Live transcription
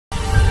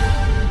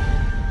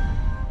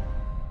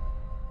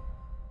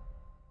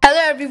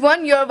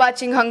everyone, you are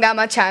watching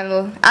Hangama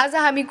channel. आज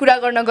हामी कुरा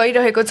गर्न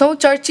गइरहेको छौं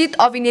चर्चित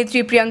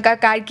अभिनेत्री प्रियंका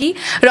कार्की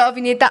र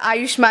अभिनेता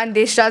आयुष्मान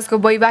देशराजको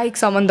वैवाहिक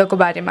सम्बन्धको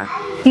बारेमा।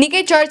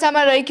 निकै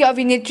चर्चामा रहेकी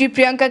अभिनेत्री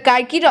प्रियंका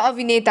कार्की र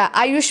अभिनेता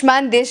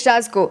आयुष्मान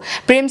देशराजको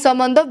प्रेम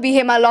सम्बन्ध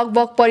बिहेमा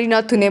लगभग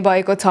परिणत हुने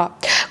भएको छ।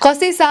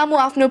 कसै सामु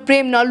आफ्नो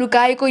प्रेम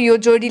नलुकाएको यो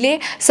जोडीले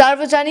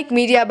सार्वजनिक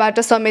मिडियाबाट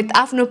समेत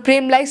आफ्नो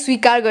प्रेमलाई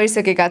स्वीकार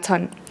गरिसकेका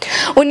छन्।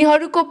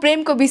 उनीहरूको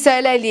प्रेमको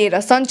विषयलाई लिएर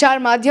सञ्चार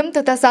माध्यम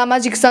तथा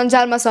सामाजिक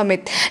सञ्जालमा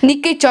समेत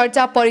निकै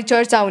चर्चा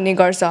परिचर्चा हुने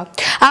गर्छ।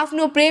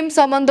 आफ्नो प्रेम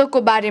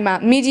सम्बन्धको बारेमा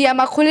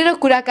मिडियामा खुलेर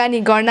कुराकानी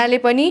गर्नाले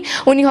पनि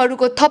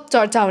उनीहरूको थप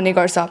चर्चा हुने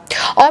गर्छ।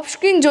 अफ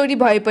स्क्रिन जोडी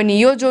भए पनि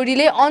यो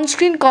जोडीले अन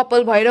स्क्रिन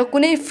कपल भएर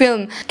कुनै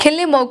फिल्म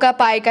खेल्ने मौका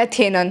पाएका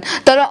थिएनन्,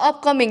 तर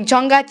अपकमिङ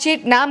चङ्गा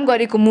चेट नाम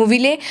गरेको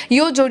मुभीले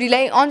यो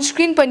जोडीलाई अन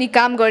स्क्रिन पनि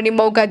काम गर्ने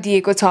मौका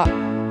दिएको छ।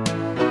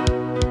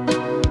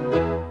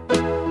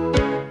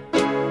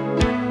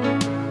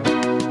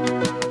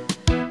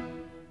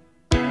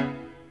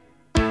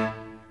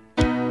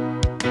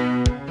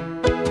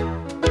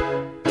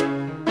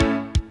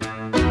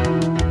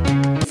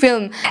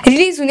 फिल्म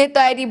रिलिज हुने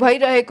तयारी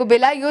भइरहेको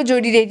बेला यो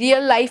जोडीले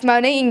रियल लाइफमा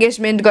नै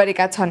इन्गेजमेन्ट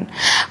गरेका छन्।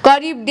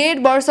 करिब 1.5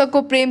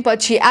 वर्षको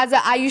प्रेमपछि आज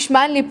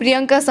आयुष्मानले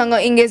प्रियंकासँग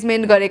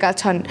इन्गेजमेन्ट गरेका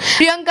छन्।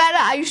 प्रियंका र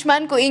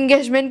आयुष्मानको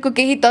इन्गेजमेन्टको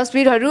केही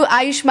तस्बिरहरू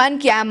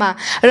आयुष्मानकी आमा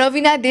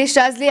रविना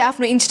देशराजले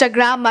आफ्नो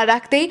इन्स्टाग्राममा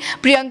राख्दै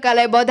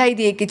प्रियंकालाई बधाई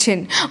दिएकी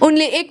छिन्।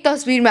 उनले एक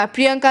तस्बिरमा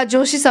प्रियंका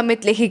जोशी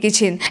समेत लेखेकी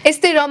छिन्।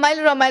 यस्तै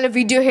रमाइलो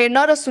भिडियो हेर्न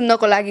र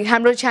सुन्नको लागि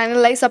हाम्रो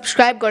च्यानललाई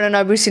सब्स्क्राइब गर्न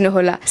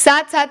नबिर्सिनुहोला।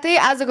 साथसाथै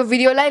आजको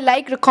भिडियोलाई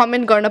लाइक र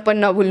कमेन्ट गर्न पनि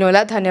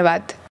नभुल्नुहोला।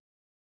 धन्यवाद।